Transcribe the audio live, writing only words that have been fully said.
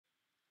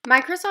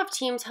Microsoft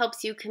Teams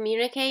helps you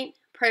communicate.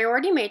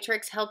 Priority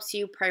Matrix helps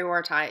you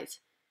prioritize.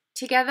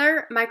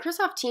 Together,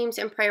 Microsoft Teams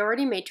and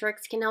Priority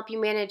Matrix can help you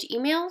manage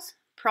emails,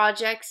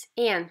 projects,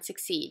 and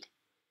succeed.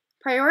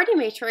 Priority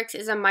Matrix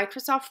is a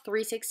Microsoft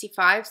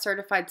 365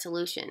 certified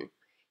solution.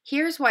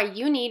 Here's why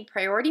you need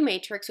Priority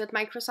Matrix with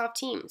Microsoft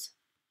Teams.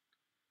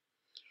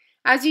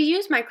 As you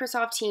use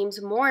Microsoft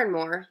Teams more and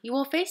more, you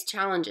will face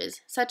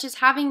challenges, such as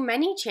having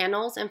many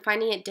channels and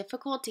finding it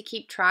difficult to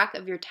keep track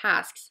of your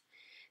tasks,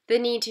 the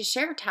need to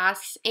share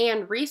tasks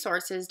and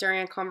resources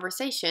during a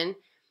conversation,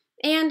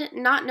 and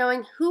not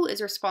knowing who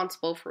is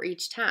responsible for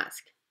each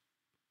task.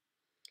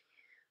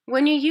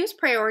 When you use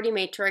Priority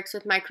Matrix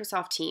with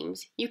Microsoft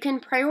Teams, you can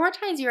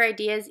prioritize your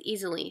ideas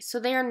easily so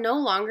they are no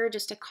longer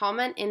just a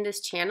comment in this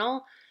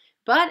channel,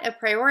 but a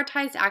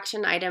prioritized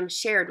action item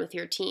shared with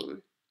your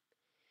team.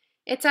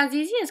 It's as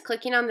easy as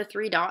clicking on the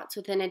three dots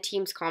within a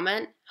Teams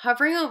comment,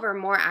 hovering over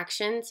More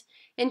Actions,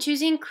 and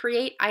choosing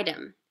Create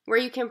Item, where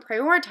you can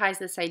prioritize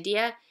this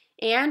idea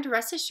and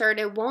rest assured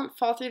it won't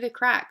fall through the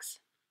cracks.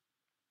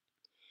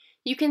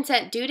 You can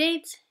set due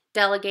dates,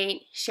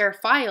 delegate, share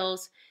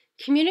files,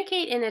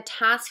 communicate in a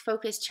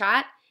task-focused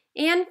chat,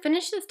 and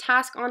finish this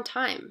task on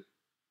time.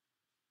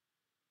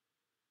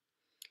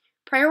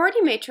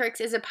 Priority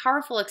Matrix is a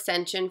powerful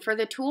extension for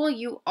the tool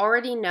you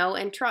already know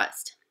and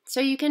trust, so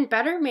you can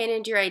better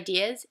manage your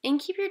ideas and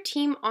keep your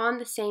team on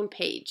the same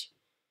page.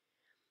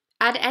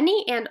 Add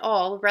any and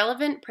all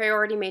relevant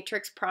Priority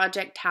Matrix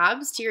project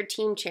tabs to your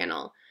team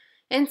channel,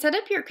 and set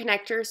up your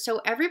connectors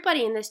so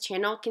everybody in this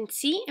channel can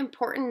see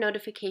important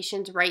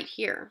notifications right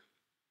here.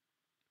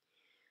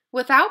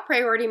 Without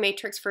Priority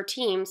Matrix for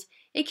Teams,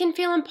 it can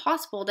feel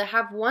impossible to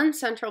have one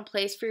central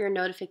place for your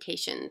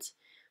notifications.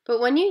 But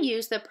when you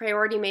use the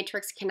Priority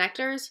Matrix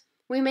connectors,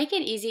 we make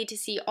it easy to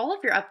see all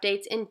of your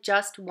updates in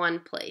just one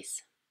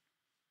place.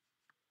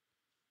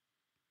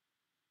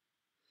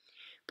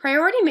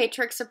 Priority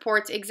Matrix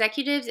supports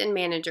executives and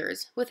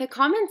managers with a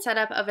common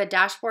setup of a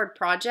dashboard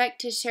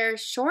project to share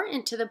short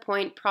and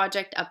to-the-point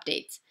project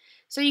updates,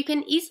 so you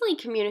can easily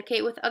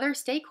communicate with other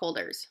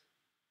stakeholders.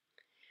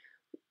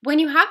 When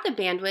you have the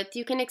bandwidth,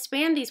 you can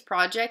expand these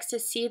projects to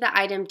see the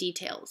item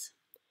details.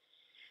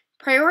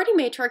 Priority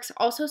Matrix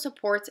also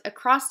supports a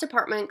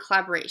cross-department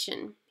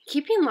collaboration,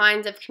 keeping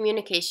lines of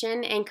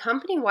communication and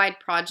company-wide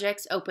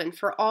projects open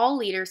for all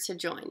leaders to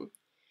join.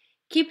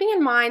 Keeping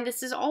in mind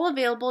this is all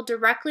available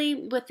directly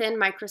within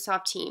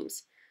Microsoft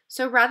Teams,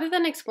 so rather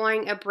than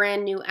exploring a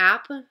brand new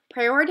app,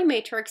 Priority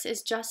Matrix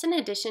is just an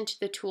addition to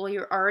the tool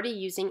you're already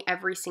using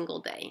every single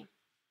day.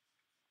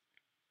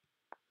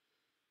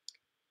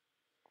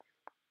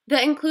 The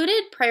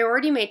included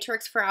Priority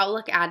Matrix for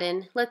Outlook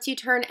add-in lets you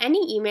turn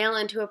any email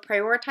into a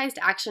prioritized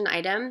action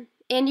item,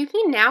 and you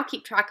can now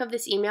keep track of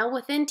this email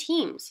within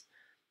Teams.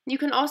 You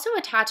can also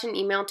attach an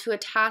email to a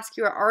task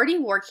you are already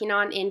working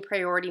on in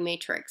Priority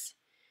Matrix.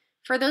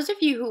 For those of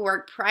you who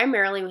work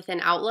primarily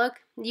within Outlook,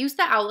 use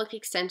the Outlook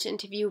extension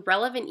to view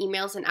relevant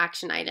emails and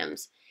action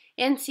items,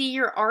 and see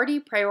your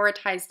already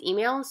prioritized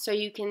emails so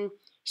you can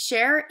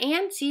share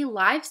and see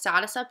live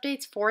status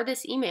updates for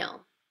this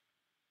email.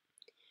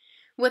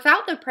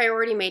 Without the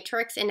Priority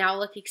Matrix and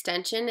Outlook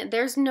extension,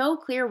 there's no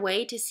clear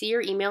way to see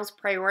your emails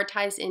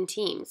prioritized in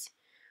Teams,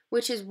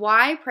 which is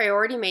why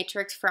Priority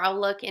Matrix for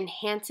Outlook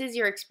enhances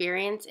your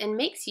experience and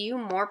makes you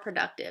more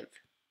productive.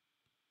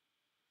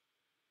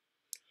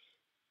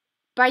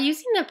 By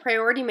using the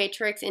Priority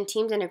Matrix and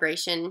Teams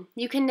integration,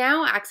 you can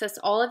now access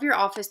all of your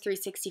Office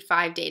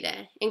 365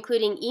 data,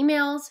 including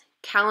emails,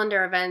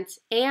 calendar events,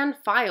 and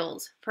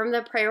files from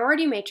the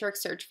Priority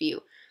Matrix search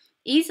view,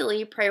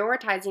 easily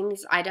prioritizing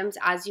these items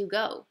as you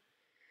go.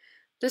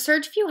 The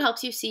search view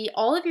helps you see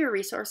all of your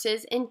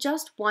resources in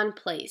just one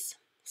place,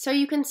 so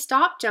you can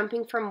stop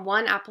jumping from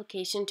one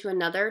application to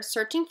another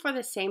searching for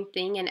the same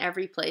thing in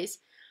every place,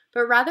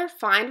 but rather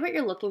find what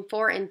you're looking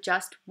for in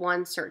just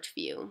one search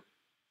view.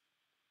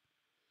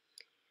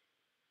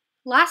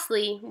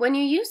 Lastly, when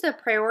you use the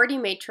Priority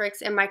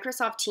Matrix and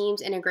Microsoft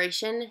Teams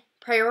integration,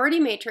 Priority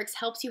Matrix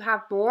helps you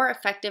have more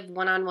effective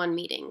one-on-one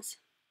meetings.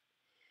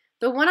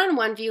 The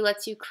one-on-one view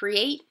lets you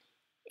create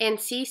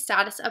and see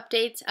status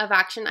updates of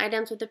action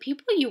items with the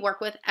people you work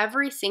with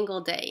every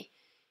single day,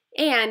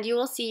 and you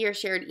will see your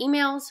shared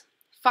emails,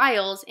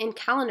 files, and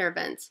calendar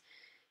events,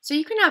 so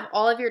you can have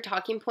all of your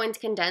talking points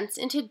condensed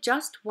into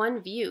just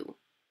one view.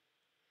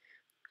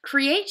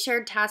 Create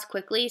shared tasks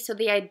quickly so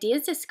the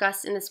ideas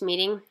discussed in this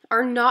meeting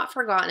are not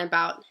forgotten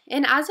about,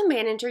 and as a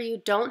manager,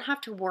 you don't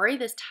have to worry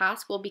this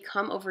task will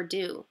become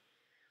overdue.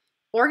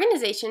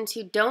 Organizations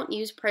who don't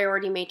use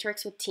Priority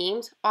Matrix with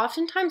Teams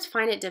oftentimes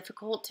find it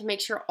difficult to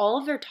make sure all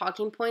of their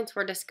talking points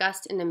were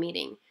discussed in the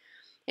meeting.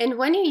 And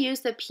when you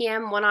use the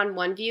PM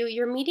one-on-one view,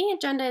 your meeting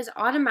agenda is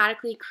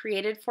automatically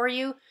created for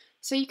you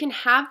so you can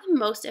have the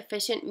most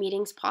efficient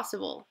meetings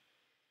possible.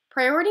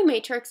 Priority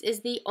Matrix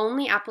is the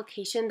only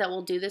application that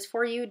will do this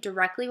for you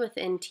directly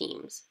within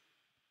Teams.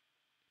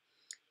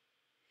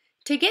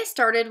 To get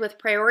started with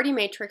Priority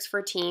Matrix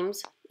for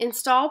Teams,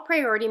 install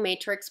Priority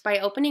Matrix by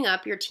opening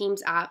up your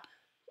Teams app,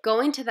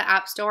 going to the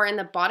App Store in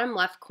the bottom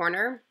left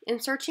corner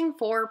and searching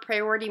for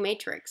Priority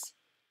Matrix.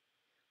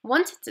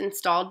 Once it's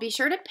installed, be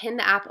sure to pin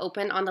the app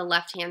open on the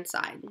left-hand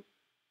side.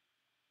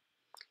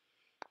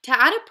 To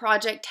add a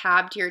project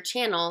tab to your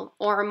channel,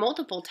 or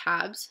multiple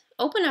tabs,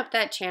 open up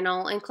that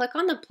channel and click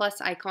on the plus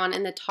icon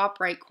in the top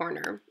right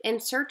corner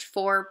and search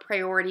for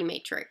Priority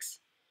Matrix.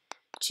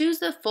 Choose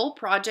the full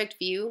project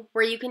view,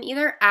 where you can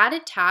either add a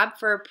tab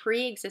for a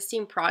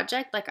pre-existing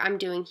project like I'm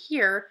doing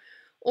here,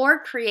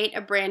 or create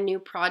a brand new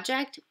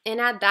project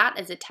and add that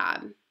as a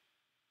tab.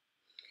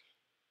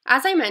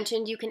 As I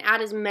mentioned, you can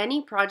add as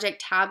many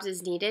project tabs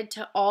as needed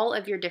to all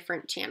of your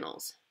different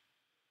channels.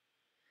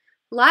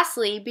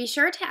 Lastly, be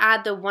sure to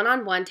add the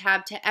OneOnOne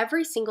tab to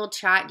every single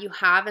chat you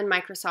have in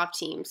Microsoft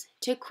Teams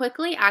to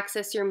quickly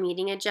access your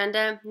meeting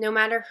agenda no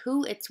matter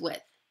who it's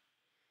with.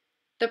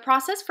 The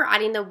process for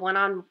adding the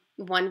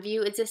OneOnOne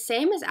view is the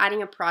same as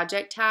adding a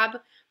project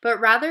tab, but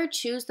rather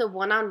choose the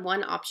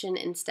OneOnOne option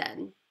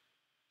instead.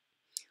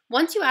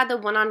 Once you add the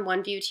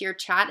OneOnOne view to your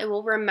chat, it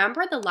will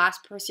remember the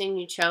last person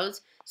you chose,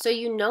 so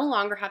you no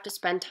longer have to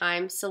spend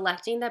time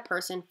selecting that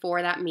person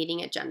for that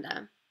meeting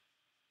agenda.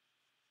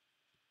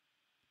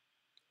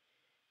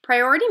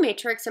 Priority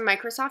Matrix and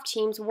Microsoft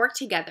Teams work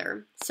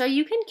together so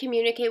you can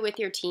communicate with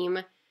your team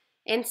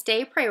and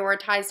stay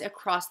prioritized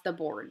across the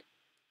board.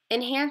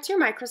 Enhance your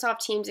Microsoft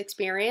Teams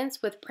experience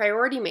with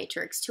Priority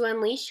Matrix to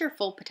unleash your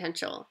full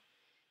potential.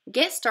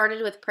 Get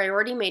started with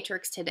Priority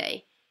Matrix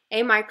today,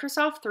 a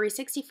Microsoft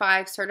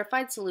 365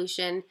 certified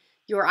solution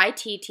your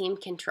IT team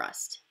can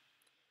trust.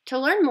 To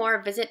learn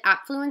more, visit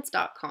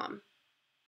appfluence.com.